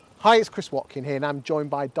Hi, it's Chris Watkin here, and I'm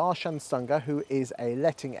joined by Darshan Sunga, who is a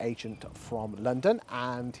letting agent from London,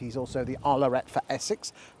 and he's also the Alaret for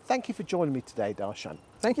Essex. Thank you for joining me today, Darshan.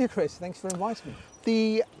 Thank you, Chris. Thanks for inviting me.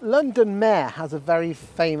 The London Mayor has a very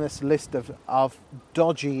famous list of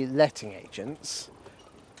dodgy letting agents.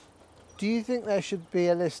 Do you think there should be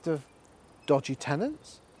a list of dodgy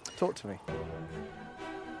tenants? Talk to me.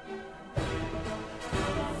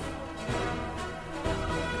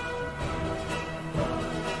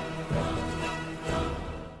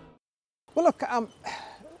 Well, look,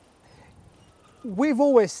 we've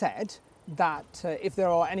always said that if there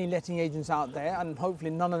are any letting agents out there, and hopefully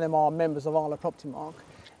none of them are members of Arla Property Mark,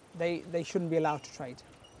 they shouldn't be allowed to trade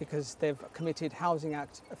because they've committed Housing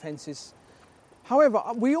Act offences. However,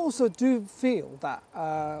 we also do feel that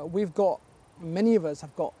many of us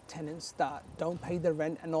have got tenants that don't pay their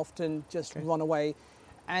rent and often just run away,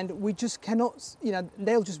 and we just cannot,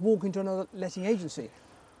 they'll just walk into another letting agency.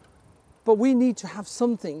 But we need to have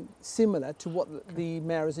something similar to what the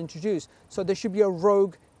Mayor has introduced. So there should be a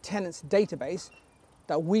rogue tenants database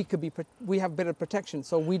that we have a bit of protection,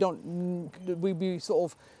 so we be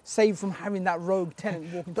sort of saved from having that rogue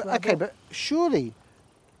tenant walking through our door. But surely,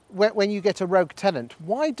 when you get a rogue tenant,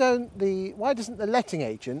 why doesn't the letting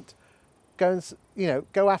agent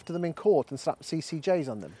go after them in court and slap CCJs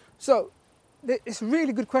on them? So it's a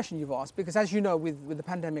really good question you've asked, because as you know, with the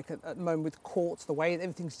pandemic at the moment, with courts, the way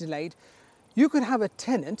everything's delayed, you could have a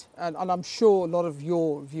tenant, and I'm sure a lot of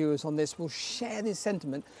your viewers on this will share this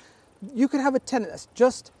sentiment. You could have a tenant that's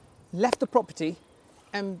just left the property,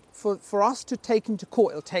 and for us to take him to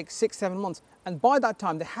court, it'll take 6-7 months. And by that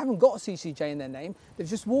time, they haven't got a CCJ in their name. They've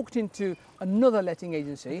just walked into another letting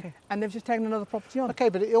agency and they've just taken another property on. Okay,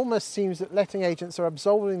 but it almost seems that letting agents are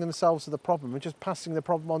absolving themselves of the problem and just passing the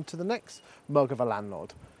problem on to the next mug of a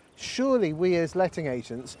landlord. Surely we as letting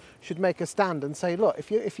agents should make a stand and say, look,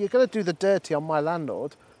 if you're going to do the dirty on my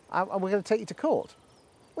landlord, we're going to take you to court.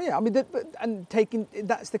 Well, yeah, I mean,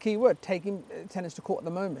 that's the key word. Taking tenants to court at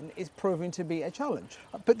the moment is proving to be a challenge.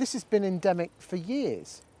 But this has been endemic for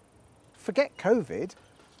years. Forget COVID.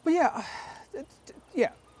 But yeah,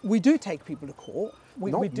 we do take people to court.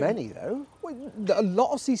 Not many, though. A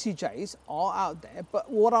lot of CCJs are out there,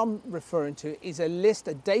 but what I'm referring to is a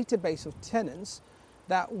database of tenants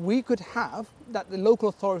that we could have, that the local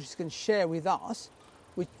authorities can share with us,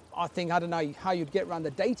 which I don't know how you'd get around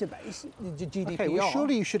the database, the GDPR. Okay, well,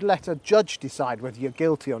 surely you should let a judge decide whether you're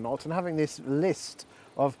guilty or not, and having this list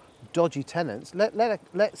of dodgy tenants,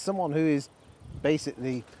 let someone who is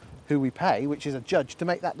basically who we pay, which is a judge, to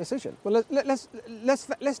make that decision. Well,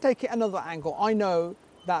 let's take it another angle. I know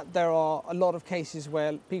that there are a lot of cases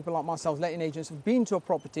where people like myself, letting agents, have been to a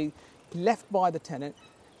property, left by the tenant,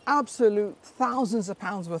 absolute thousands of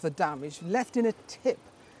pounds worth of damage, left in a tip,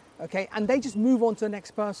 okay, and they just move on to the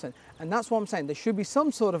next person. And that's what I'm saying. There should be some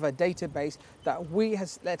sort of a database that we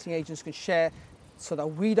as letting agents can share, so that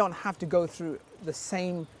we don't have to go through the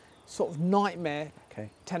same sort of nightmare,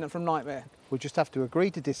 tenant from nightmare. We'll just have to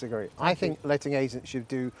agree to disagree. I think letting agents should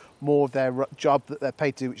do more of their job that they're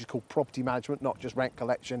paid to do, which is called property management, not just rent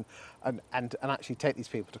collection, and actually take these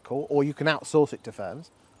people to court. Or you can outsource it to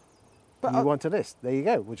firms. But you want a list. There you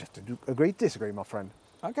go. We'll just have to agree to disagree, my friend.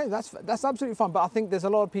 Okay, that's absolutely fine. But I think there's a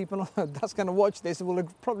lot of people that's going to watch this and will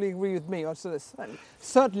probably agree with me, or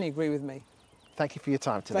certainly agree with me. Thank you for your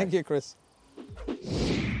time today. Thank you, Chris.